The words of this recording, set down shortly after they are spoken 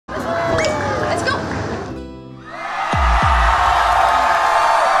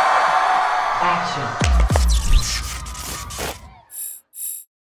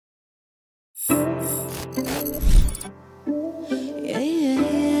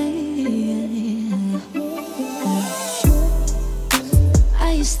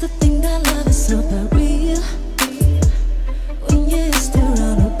used to think that love is super real. When you used to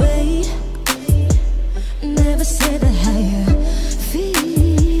run away, never said how you feel.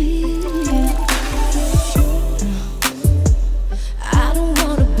 I don't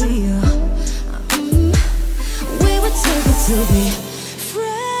wanna be you. We were taken to be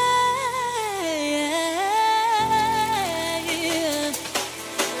friends.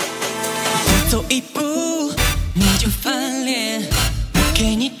 走一步你就翻脸，我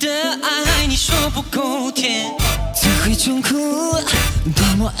给你的爱你说不够甜，只会痛苦，多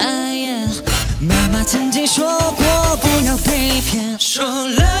么碍眼。妈妈曾经说过不要被骗，说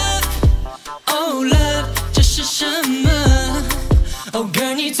love oh love 这是什么 ？Oh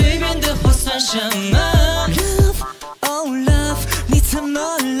girl 你嘴边的话算什么 ？Love oh love 你怎么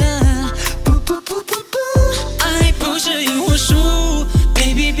了？不不不不不，爱不是赢或输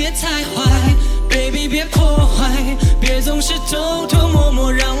 ，baby 别太坏。 Baby 别破坏，别总是偷偷摸摸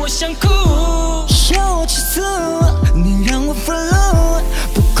让我想哭。要我吃醋，你让我 follow，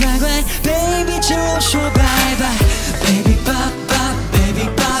 不乖乖 ，Baby 就要说拜拜。Baby 爸爸 ，Baby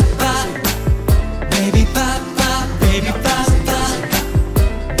爸爸 ，Baby 爸爸 ，Baby 爸爸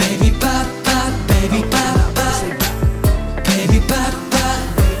 ，Baby 爸爸 ，Baby 爸爸 ，Baby 爸爸。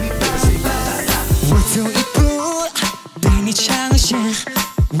我走一步，对你抢先。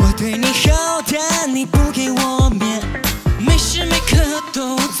 我对你好，但你不给我面，每时每刻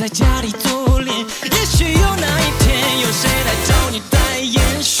都在家里做脸。也许有那一天，有谁来找你代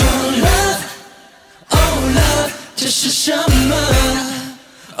言？说 love oh love 这是什么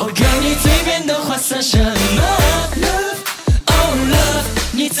 ？Oh girl 你嘴边的话算什么 ？Love oh love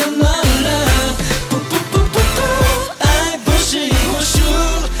你怎么了？不不不不不，爱不是赢或输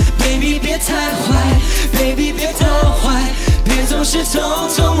 ，Baby 别太坏 ，Baby 别破坏。 别总是偷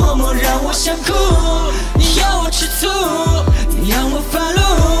偷摸摸让我想哭，你要我吃醋，你让我发怒，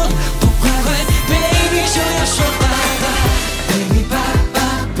不乖乖 ，baby 就要说拜拜 ，baby 爸爸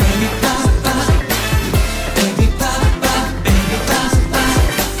 ，baby 爸爸 ，baby 爸爸 ，baby 爸爸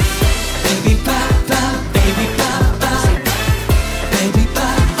 ，baby 爸爸 ，baby 爸爸 ，baby 爸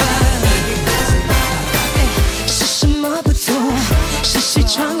爸。是什么不妥？是谁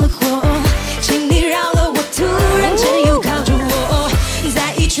闯了祸？请你饶了我，突然间又靠着。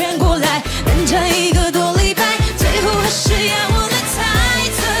 再一圈过来，等这一个多礼拜，最后还是要我来猜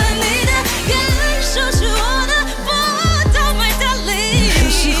测你的感受是我的不懂 my darling。可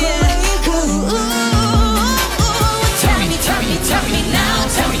是后来以后 ，Tell me tell me tell me now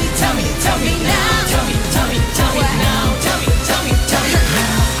tell me tell me tell me now tell me tell me tell me now tell me tell me tell me now。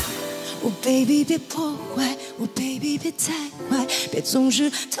我 baby 别破坏，我 baby 别太坏，别总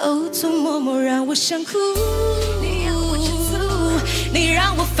是偷偷摸摸让我想哭。 你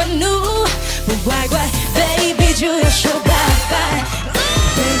让我愤怒，不乖乖 ，baby 就要说。